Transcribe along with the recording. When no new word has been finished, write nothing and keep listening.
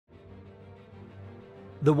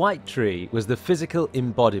The White Tree was the physical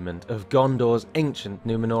embodiment of Gondor's ancient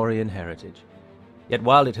Numenorian heritage. Yet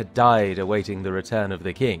while it had died awaiting the return of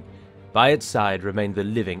the king, by its side remained the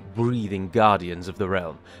living, breathing guardians of the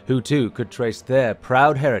realm, who too could trace their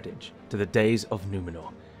proud heritage to the days of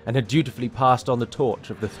Numenor, and had dutifully passed on the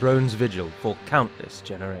torch of the throne's vigil for countless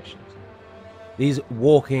generations. These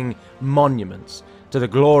walking monuments to the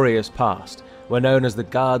glorious past were known as the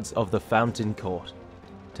Guards of the Fountain Court.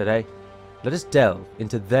 Today, let us delve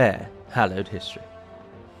into their hallowed history.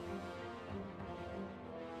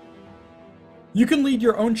 You can lead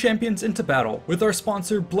your own champions into battle with our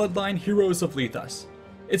sponsor Bloodline Heroes of Lethas.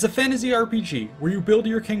 It's a fantasy RPG where you build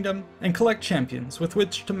your kingdom and collect champions with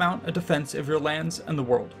which to mount a defense of your lands and the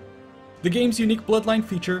world. The game's unique Bloodline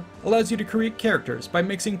feature allows you to create characters by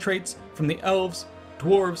mixing traits from the elves,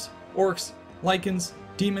 dwarves, orcs, lycans,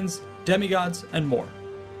 demons, demigods, and more.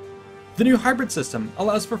 The new hybrid system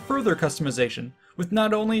allows for further customization with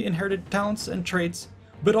not only inherited talents and traits,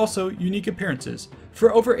 but also unique appearances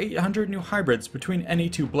for over 800 new hybrids between any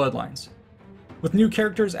two bloodlines. With new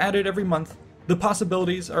characters added every month, the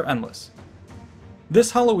possibilities are endless.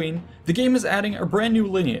 This Halloween, the game is adding a brand new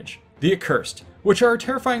lineage, the Accursed, which are a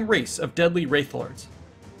terrifying race of deadly Wraithlords.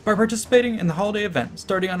 By participating in the holiday event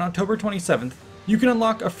starting on October 27th, you can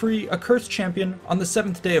unlock a free Accursed champion on the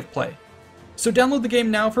 7th day of play. So download the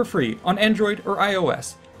game now for free on Android or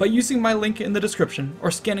iOS by using my link in the description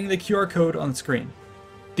or scanning the QR code on the screen.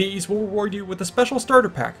 These will reward you with a special starter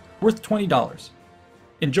pack worth $20.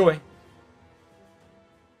 Enjoy!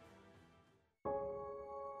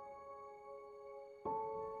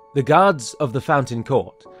 The Guards of the Fountain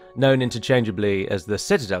Court, known interchangeably as the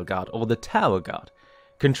Citadel Guard or the Tower Guard,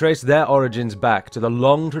 can trace their origins back to the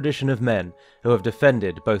long tradition of men who have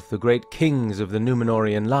defended both the great kings of the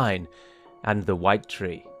Numenorian line and the White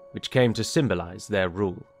Tree, which came to symbolize their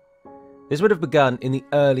rule. This would have begun in the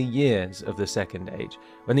early years of the Second Age,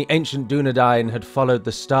 when the ancient Dunedain had followed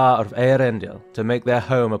the star of Eärendil to make their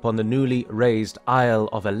home upon the newly raised Isle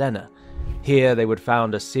of Elena. Here they would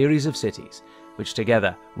found a series of cities, which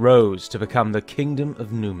together rose to become the Kingdom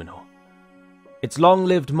of Numenor. Its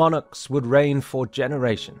long-lived monarchs would reign for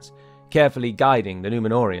generations, carefully guiding the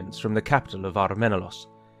Numenorians from the capital of Armenelos.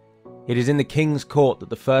 It is in the king's court that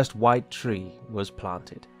the first White Tree was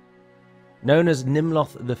planted. Known as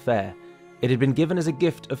Nimloth the Fair, it had been given as a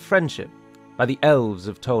gift of friendship by the elves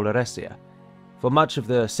of Tol Eressëa. For much of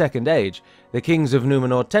the Second Age, the kings of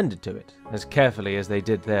Numenor tended to it, as carefully as they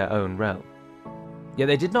did their own realm. Yet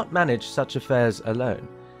they did not manage such affairs alone.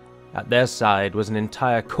 At their side was an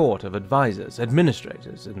entire court of advisors,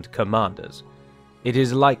 administrators, and commanders. It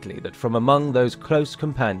is likely that from among those close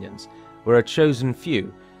companions were a chosen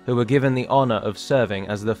few who were given the honor of serving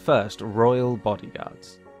as the first royal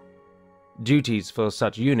bodyguards. Duties for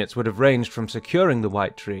such units would have ranged from securing the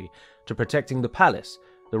White Tree to protecting the palace,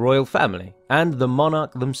 the royal family, and the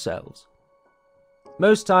monarch themselves.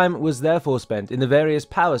 Most time was therefore spent in the various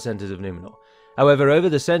power centers of Numenor. However, over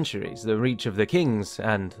the centuries, the reach of the kings,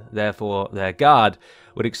 and therefore their guard,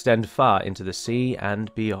 would extend far into the sea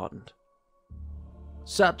and beyond.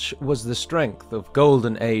 Such was the strength of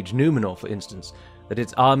Golden Age Numenor, for instance, that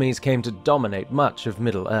its armies came to dominate much of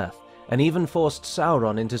Middle-earth, and even forced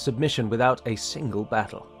Sauron into submission without a single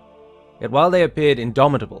battle. Yet while they appeared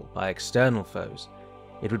indomitable by external foes,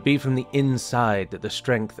 it would be from the inside that the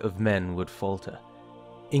strength of men would falter.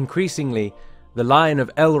 Increasingly, the line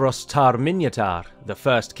of Elros Tar Minyatar, the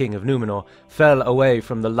first king of Numenor, fell away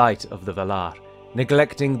from the light of the Valar,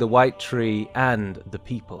 neglecting the White Tree and the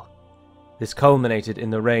people. This culminated in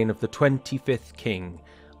the reign of the 25th king,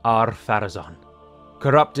 Ar-Pharazôn.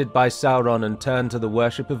 Corrupted by Sauron and turned to the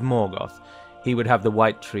worship of Morgoth, he would have the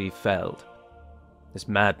White Tree felled. This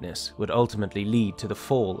madness would ultimately lead to the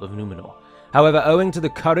fall of Numenor. However, owing to the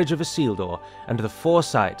courage of Isildur and the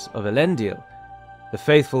foresight of Elendil, the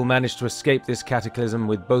faithful managed to escape this cataclysm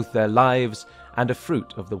with both their lives and a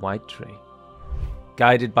fruit of the White Tree.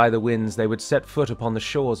 Guided by the winds, they would set foot upon the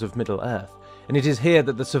shores of Middle-earth, and it is here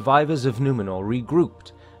that the survivors of Numenor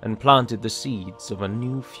regrouped and planted the seeds of a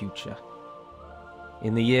new future.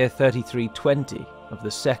 In the year 3320 of the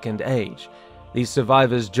Second Age, these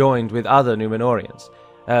survivors joined with other Numenorians,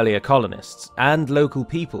 earlier colonists, and local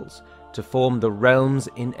peoples to form the Realms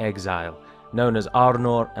in Exile, known as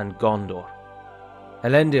Arnor and Gondor.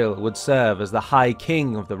 Elendil would serve as the High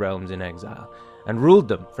King of the Realms in Exile, and ruled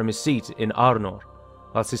them from his seat in Arnor,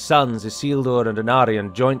 whilst his sons Isildur and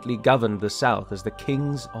Anarion jointly governed the south as the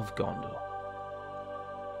Kings of Gondor.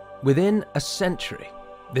 Within a century,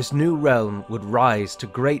 this new realm would rise to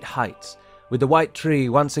great heights, with the White Tree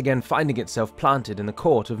once again finding itself planted in the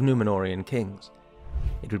court of Numenorian kings.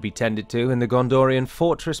 It would be tended to in the Gondorian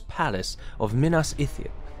fortress palace of Minas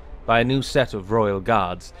Ithil by a new set of royal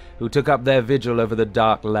guards who took up their vigil over the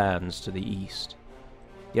dark lands to the east.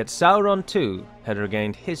 Yet Sauron too had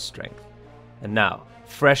regained his strength, and now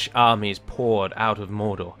fresh armies poured out of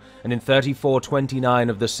Mordor, and in 3429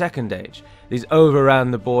 of the Second Age, these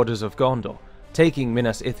overran the borders of Gondor, taking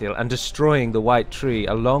Minas Ithil and destroying the White Tree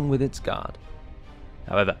along with its guard.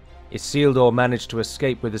 However, Isildur managed to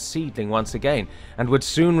escape with the Seedling once again, and would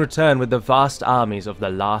soon return with the vast armies of the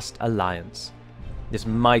Last Alliance. This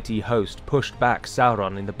mighty host pushed back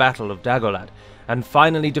Sauron in the Battle of Dagorlad, and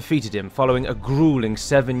finally defeated him following a grueling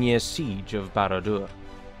 7-year siege of Barad-dûr.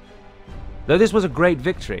 Though this was a great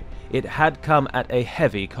victory, it had come at a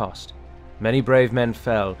heavy cost. Many brave men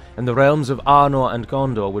fell, and the realms of Arnor and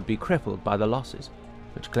Gondor would be crippled by the losses,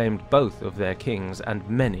 which claimed both of their kings and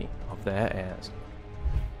many of their heirs.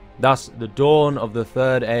 Thus, the dawn of the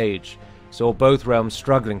Third Age saw both realms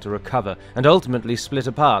struggling to recover, and ultimately split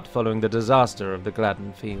apart following the disaster of the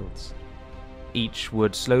Gladden Fields. Each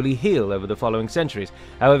would slowly heal over the following centuries.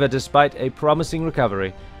 However, despite a promising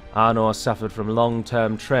recovery, Arnor suffered from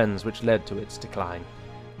long-term trends which led to its decline.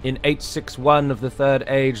 In 861 of the Third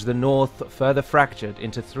Age, the North further fractured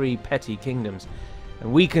into 3 petty kingdoms,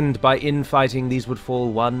 and weakened by infighting, these would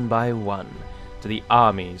fall one by one to the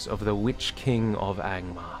armies of the Witch King of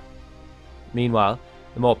Angmar. Meanwhile,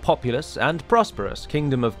 the more populous and prosperous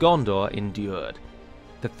kingdom of Gondor endured.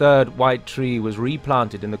 The third White Tree was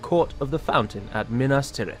replanted in the court of the Fountain at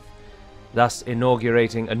Minas Tirith, thus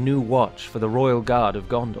inaugurating a new watch for the Royal Guard of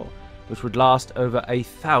Gondor, which would last over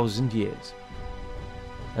 1,000 years.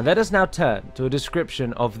 And let us now turn to a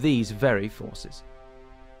description of these very forces.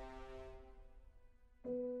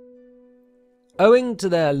 Owing to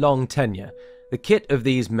their long tenure, the kit of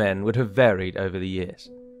these men would have varied over the years.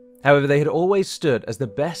 However, they had always stood as the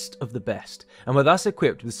best of the best, and were thus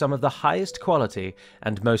equipped with some of the highest quality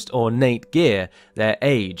and most ornate gear their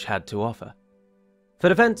age had to offer. For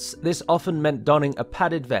defense, this often meant donning a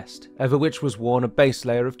padded vest, over which was worn a base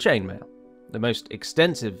layer of chainmail. The most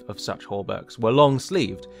extensive of such hauberks were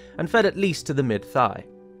long-sleeved, and fed at least to the mid-thigh.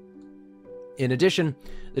 In addition,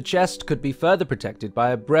 the chest could be further protected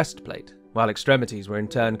by a breastplate, while extremities were in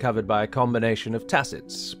turn covered by a combination of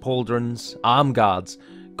tassets, pauldrons, arm guards,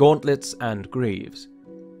 gauntlets, and greaves.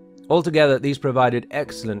 Altogether, these provided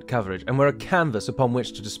excellent coverage and were a canvas upon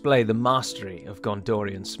which to display the mastery of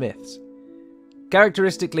Gondorian smiths.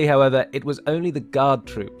 Characteristically, however, it was only the guard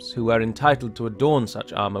troops who were entitled to adorn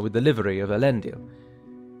such armour with the livery of Elendil.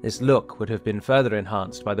 This look would have been further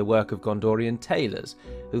enhanced by the work of Gondorian tailors,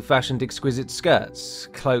 who fashioned exquisite skirts,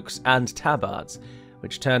 cloaks, and tabards,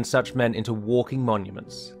 which turned such men into walking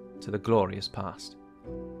monuments to the glorious past.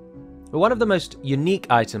 But one of the most unique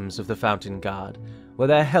items of the Fountain Guard were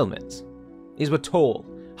their helmets. These were tall,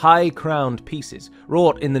 high-crowned pieces,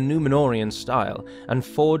 wrought in the Numenorian style and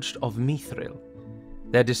forged of mithril.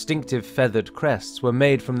 Their distinctive feathered crests were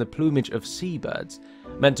made from the plumage of seabirds,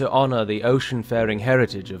 meant to honour the ocean-faring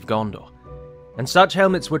heritage of Gondor. And such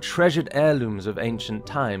helmets were treasured heirlooms of ancient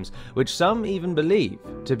times, which some even believe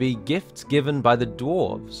to be gifts given by the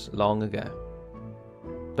dwarves long ago.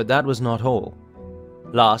 But that was not all.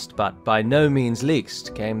 Last, but by no means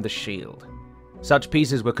least, came the shield. Such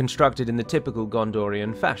pieces were constructed in the typical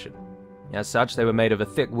Gondorian fashion. As such, they were made of a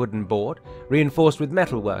thick wooden board, reinforced with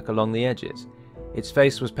metalwork along the edges. Its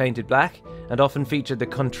face was painted black, and often featured the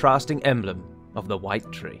contrasting emblem of the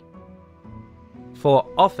White Tree. For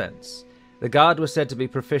offense, the guard was said to be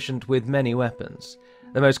proficient with many weapons.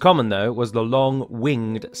 The most common, though, was the long,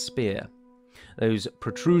 winged spear. Those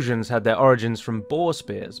protrusions had their origins from boar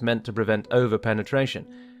spears meant to prevent over-penetration,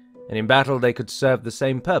 and in battle they could serve the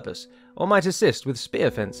same purpose, or might assist with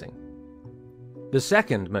spear fencing. The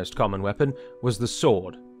second most common weapon was the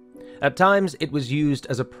sword. At times it was used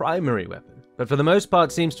as a primary weapon, but for the most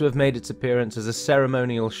part seems to have made its appearance as a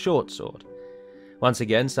ceremonial short sword. Once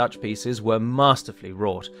again, such pieces were masterfully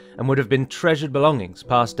wrought, and would have been treasured belongings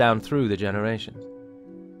passed down through the generations.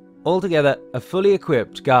 Altogether, a fully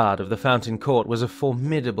equipped guard of the Fountain Court was a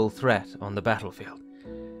formidable threat on the battlefield.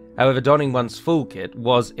 However, donning one's full kit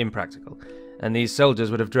was impractical, and these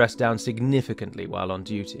soldiers would have dressed down significantly while on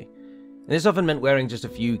duty. And this often meant wearing just a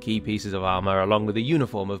few key pieces of armour along with a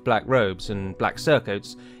uniform of black robes and black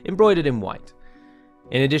surcoats embroidered in white.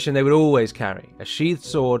 In addition, they would always carry a sheathed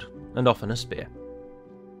sword and often a spear.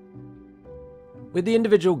 With the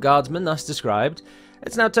individual guardsmen thus described,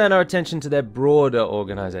 let's now turn our attention to their broader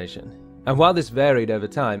organisation. And while this varied over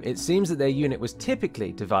time, it seems that their unit was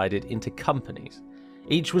typically divided into companies.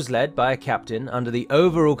 Each was led by a captain under the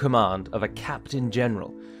overall command of a captain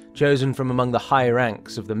general, chosen from among the high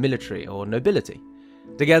ranks of the military or nobility.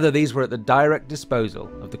 Together, these were at the direct disposal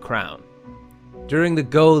of the crown. During the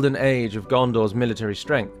golden age of Gondor's military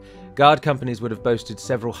strength, guard companies would have boasted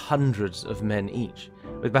several hundreds of men each,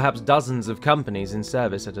 with perhaps dozens of companies in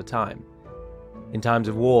service at a time. In times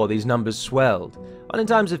of war, these numbers swelled, while in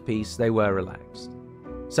times of peace, they were relaxed.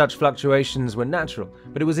 Such fluctuations were natural,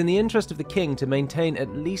 but it was in the interest of the king to maintain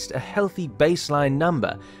at least a healthy baseline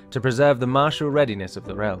number to preserve the martial readiness of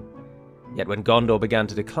the realm. Yet when Gondor began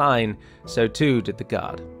to decline, so too did the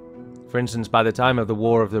guard. For instance, by the time of the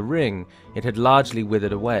War of the Ring, it had largely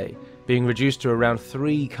withered away, being reduced to around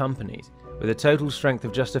 3 companies, with a total strength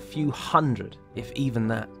of just a few hundred, if even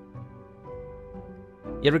that.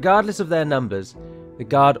 Yet regardless of their numbers, the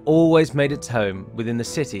guard always made its home within the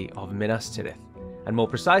city of Minas Tirith, and more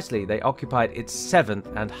precisely, they occupied its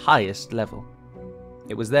 7th and highest level.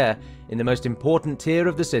 It was there, in the most important tier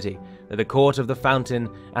of the city, that the Court of the Fountain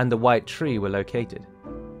and the White Tree were located,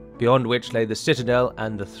 beyond which lay the Citadel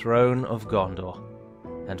and the Throne of Gondor.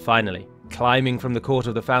 And finally, climbing from the Court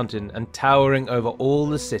of the Fountain and towering over all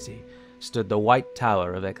the city, stood the White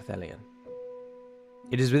Tower of Ecthelion.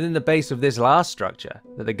 It is within the base of this last structure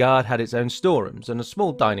that the guard had its own storerooms and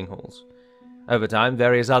small dining halls. Over time,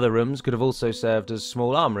 various other rooms could have also served as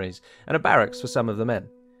small armories and a barracks for some of the men.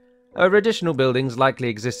 However, additional buildings likely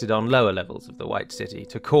existed on lower levels of the White City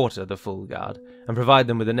to quarter the full guard and provide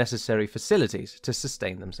them with the necessary facilities to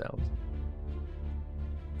sustain themselves.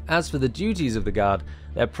 As for the duties of the guard,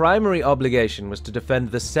 their primary obligation was to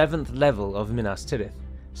defend the 7th level of Minas Tirith.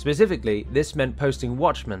 Specifically, this meant posting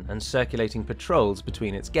watchmen and circulating patrols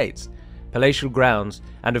between its gates, palatial grounds,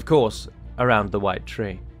 and of course, around the White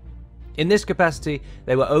Tree. In this capacity,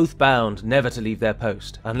 they were oath-bound never to leave their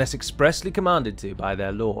post, unless expressly commanded to by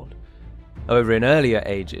their lord. However, in earlier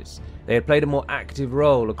ages, they had played a more active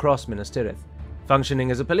role across Minas Tirith,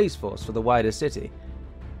 functioning as a police force for the wider city.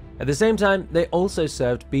 At the same time, they also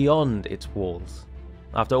served beyond its walls.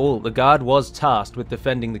 After all, the guard was tasked with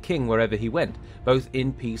defending the king wherever he went, both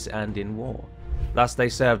in peace and in war. Thus, they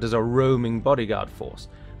served as a roaming bodyguard force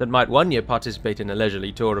that might one year participate in a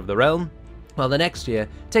leisurely tour of the realm, while the next year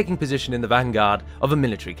taking position in the vanguard of a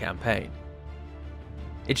military campaign.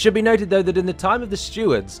 It should be noted, though, that in the time of the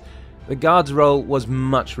stewards, the guard's role was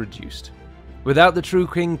much reduced. Without the true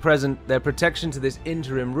king present, their protection to this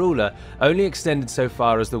interim ruler only extended so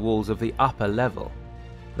far as the walls of the upper level.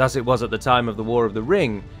 Thus it was at the time of the War of the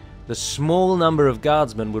Ring, the small number of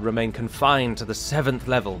guardsmen would remain confined to the 7th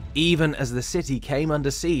level, even as the city came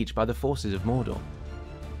under siege by the forces of Mordor.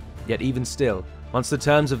 Yet even still, once the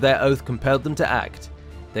terms of their oath compelled them to act,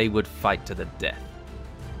 they would fight to the death.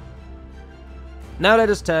 Now let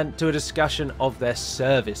us turn to a discussion of their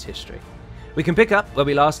service history. We can pick up where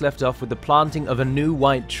we last left off with the planting of a new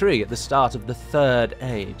white tree at the start of the Third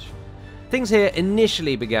Age. Things here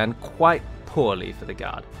initially began quite poorly for the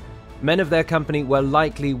guard. Men of their company were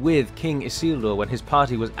likely with King Isildur when his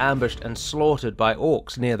party was ambushed and slaughtered by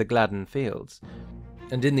orcs near the Gladden Fields.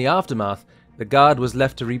 And in the aftermath, the guard was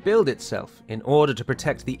left to rebuild itself in order to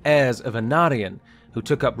protect the heirs of Anarion, who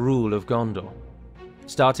took up rule of Gondor.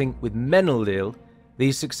 Starting with Menelil,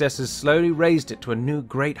 these successors slowly raised it to a new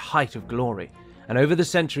great height of glory, and over the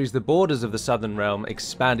centuries the borders of the southern realm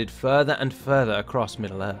expanded further and further across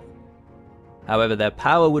Middle-earth. However, their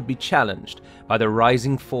power would be challenged by the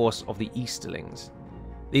rising force of the Easterlings.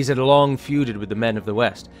 These had long feuded with the men of the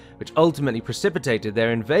West, which ultimately precipitated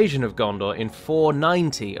their invasion of Gondor in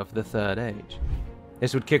 490 of the Third Age.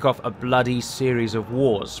 This would kick off a bloody series of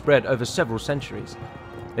wars spread over several centuries.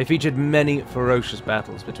 They featured many ferocious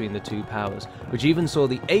battles between the two powers, which even saw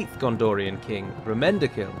the 8th Gondorian king,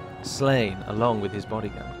 Remendekil, slain along with his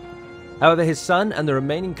bodyguard. However, his son and the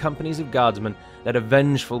remaining companies of guardsmen led a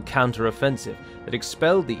vengeful counter-offensive that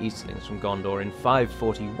expelled the Eastlings from Gondor in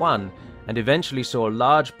 541 and eventually saw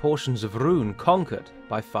large portions of Rhûn conquered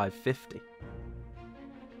by 550.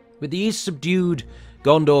 With the East subdued,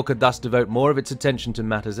 Gondor could thus devote more of its attention to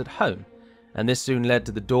matters at home, and this soon led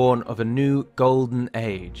to the dawn of a new golden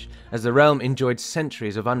age, as the realm enjoyed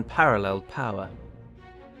centuries of unparalleled power.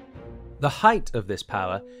 The height of this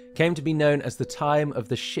power came to be known as the time of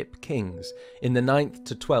the Ship Kings in the 9th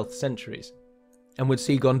to 12th centuries, and would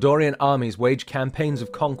see Gondorian armies wage campaigns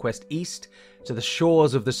of conquest east to the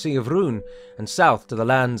shores of the Sea of Rhûn, and south to the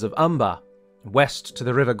lands of Umbar, west to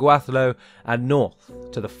the river Gwathlo, and north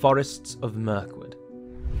to the forests of Mirkwood.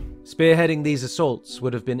 Spearheading these assaults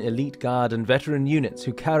would have been elite guard and veteran units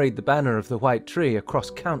who carried the banner of the White Tree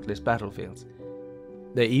across countless battlefields.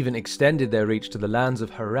 They even extended their reach to the lands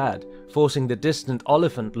of Harad, forcing the distant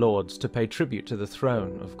Oliphant lords to pay tribute to the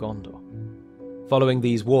throne of Gondor. Following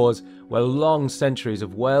these wars were long centuries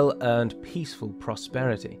of well-earned peaceful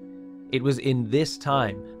prosperity. It was in this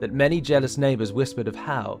time that many jealous neighbours whispered of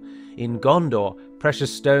how, in Gondor,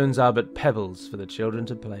 precious stones are but pebbles for the children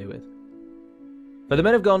to play with. For the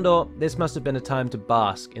men of Gondor, this must have been a time to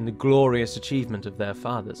bask in the glorious achievement of their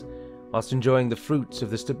fathers, whilst enjoying the fruits of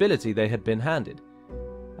the stability they had been handed.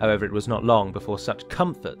 However, it was not long before such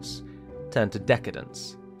comforts turned to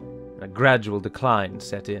decadence, and a gradual decline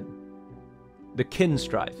set in. The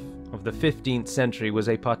kinstrife of the 15th century was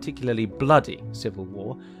a particularly bloody civil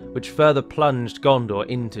war, which further plunged Gondor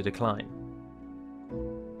into decline.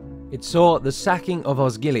 It saw the sacking of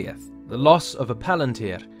Osgiliath, the loss of a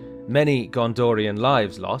Palantir, many Gondorian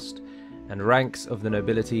lives lost, and ranks of the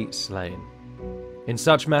nobility slain. In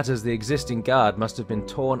such matters, the existing guard must have been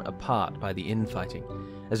torn apart by the infighting.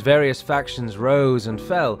 As various factions rose and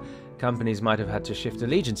fell, companies might have had to shift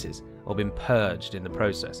allegiances, or been purged in the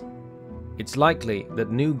process. It's likely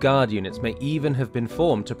that new guard units may even have been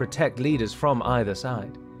formed to protect leaders from either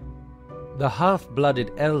side. The half-blooded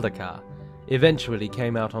Eldacar eventually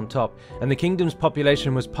came out on top, and the kingdom's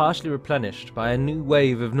population was partially replenished by a new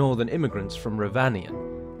wave of northern immigrants from Ravania.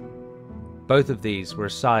 Both of these were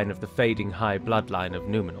a sign of the fading high bloodline of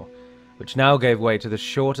Numenor, which now gave way to the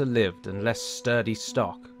shorter-lived and less sturdy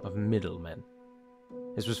stock of middlemen.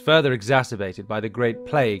 This was further exacerbated by the Great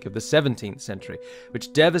Plague of the 17th century,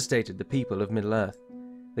 which devastated the people of Middle-earth.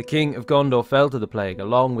 The king of Gondor fell to the plague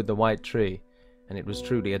along with the White Tree, and it was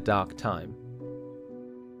truly a dark time.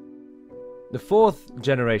 The fourth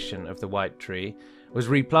generation of the White Tree was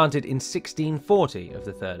replanted in 1640 of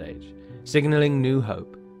the Third Age, signalling new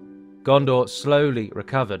hope. Gondor slowly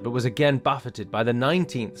recovered, but was again buffeted by the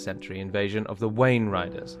 19th century invasion of the Wain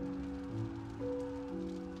Riders.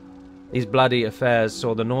 These bloody affairs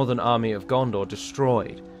saw the northern army of Gondor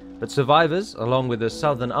destroyed, but survivors, along with the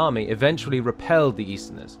southern army, eventually repelled the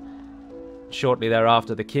Easterners. Shortly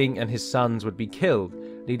thereafter, the king and his sons would be killed,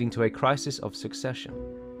 leading to a crisis of succession.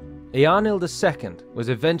 Eärnil II was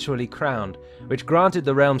eventually crowned, which granted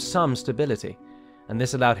the realm some stability, and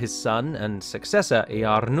this allowed his son and successor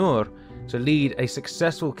Eärnur to lead a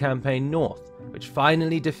successful campaign north, which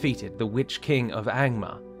finally defeated the Witch King of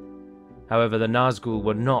Angmar. However, the Nazgul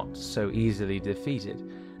were not so easily defeated,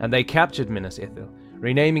 and they captured Minas Ithil,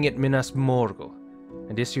 renaming it Minas Morgul,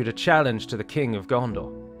 and issued a challenge to the king of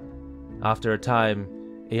Gondor. After a time,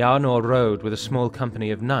 Eärnur rode with a small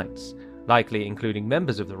company of knights, likely including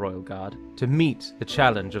members of the royal guard, to meet the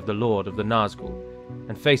challenge of the Lord of the Nazgul,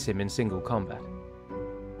 and face him in single combat.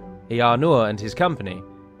 Eärnur and his company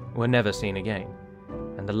were never seen again,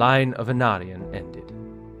 and the line of Anarion ended.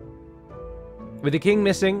 With the king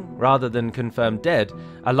missing, rather than confirmed dead,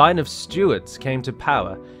 a line of stewards came to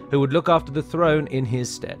power who would look after the throne in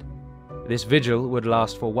his stead. This vigil would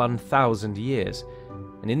last for 1,000 years,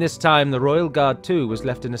 and in this time the royal guard too was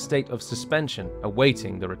left in a state of suspension,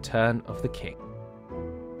 awaiting the return of the king.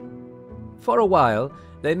 For a while,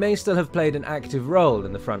 they may still have played an active role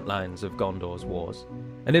in the front lines of Gondor's wars,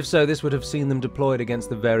 and if so, this would have seen them deployed against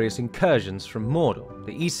the various incursions from Mordor,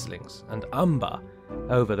 the Eastlings, and Umbar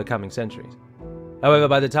over the coming centuries. However,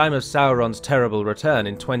 by the time of Sauron's terrible return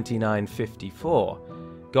in 2954,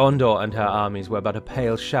 Gondor and her armies were but a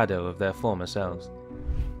pale shadow of their former selves.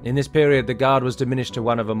 In this period, the guard was diminished to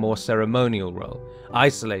one of a more ceremonial role,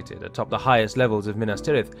 isolated atop the highest levels of Minas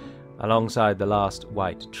Tirith, alongside the last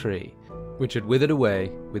White Tree, which had withered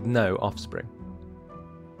away with no offspring.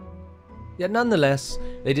 Yet nonetheless,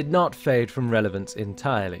 they did not fade from relevance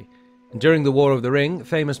entirely. During the War of the Ring,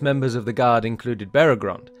 famous members of the guard included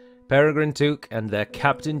Beregond, Peregrine Took, and their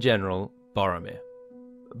Captain General, Boromir.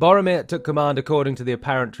 Boromir took command according to the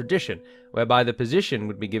apparent tradition, whereby the position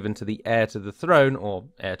would be given to the heir to the throne, or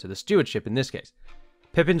heir to the stewardship in this case.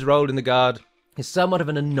 Pippin's role in the guard is somewhat of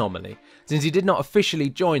an anomaly, since he did not officially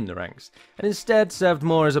join the ranks, and instead served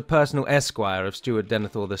more as a personal esquire of Steward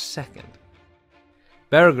Denethor II.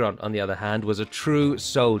 Beregond, on the other hand, was a true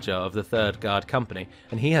soldier of the Third Guard Company,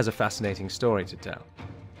 and he has a fascinating story to tell.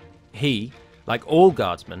 He, like all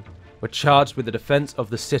guardsmen, were charged with the defense of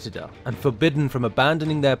the Citadel, and forbidden from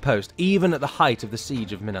abandoning their post even at the height of the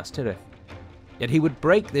siege of Minas Tirith. Yet he would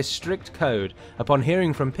break this strict code upon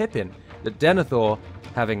hearing from Pippin that Denethor,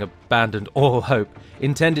 having abandoned all hope,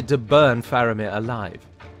 intended to burn Faramir alive.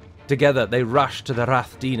 Together they rushed to the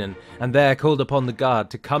Rath Dinan, and there called upon the guard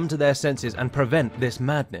to come to their senses and prevent this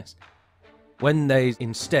madness. When they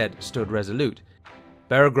instead stood resolute,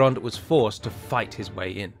 Beregond was forced to fight his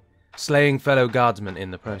way in, slaying fellow guardsmen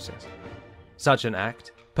in the process. Such an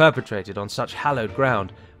act, perpetrated on such hallowed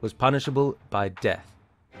ground, was punishable by death.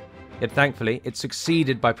 Yet thankfully, it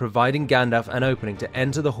succeeded by providing Gandalf an opening to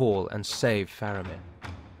enter the hall and save Faramir.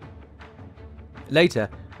 Later,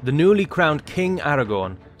 The newly crowned King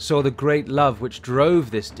Aragorn saw the great love which drove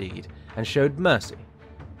this deed and showed mercy.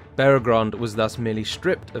 Beregond was thus merely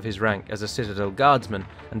stripped of his rank as a Citadel guardsman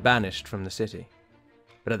and banished from the city.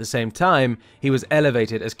 But at the same time, he was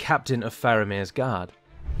elevated as captain of Faramir's guard.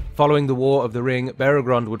 Following the War of the Ring,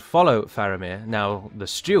 Beregond would follow Faramir, now the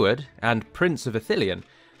Steward and Prince of Ithilien,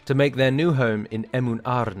 to make their new home in Emun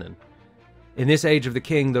Arnen. In this Age of the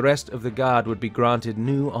King, the rest of the guard would be granted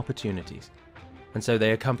new opportunities, and so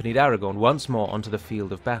they accompanied Aragorn once more onto the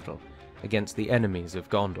field of battle against the enemies of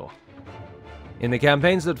Gondor. In the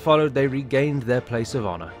campaigns that followed, they regained their place of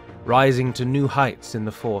honor, rising to new heights in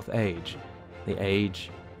the Fourth Age, the Age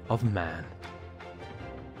of Man.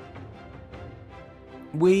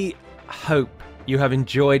 We hope you have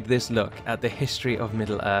enjoyed this look at the history of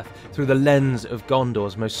Middle-earth through the lens of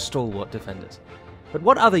Gondor's most stalwart defenders. But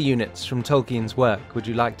what other units from Tolkien's work would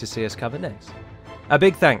you like to see us cover next? A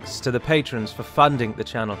big thanks to the patrons for funding the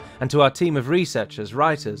channel, and to our team of researchers,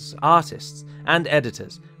 writers, artists, and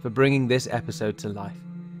editors for bringing this episode to life.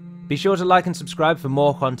 Be sure to like and subscribe for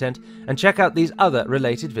more content, and check out these other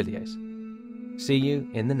related videos. See you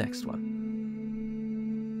in the next one.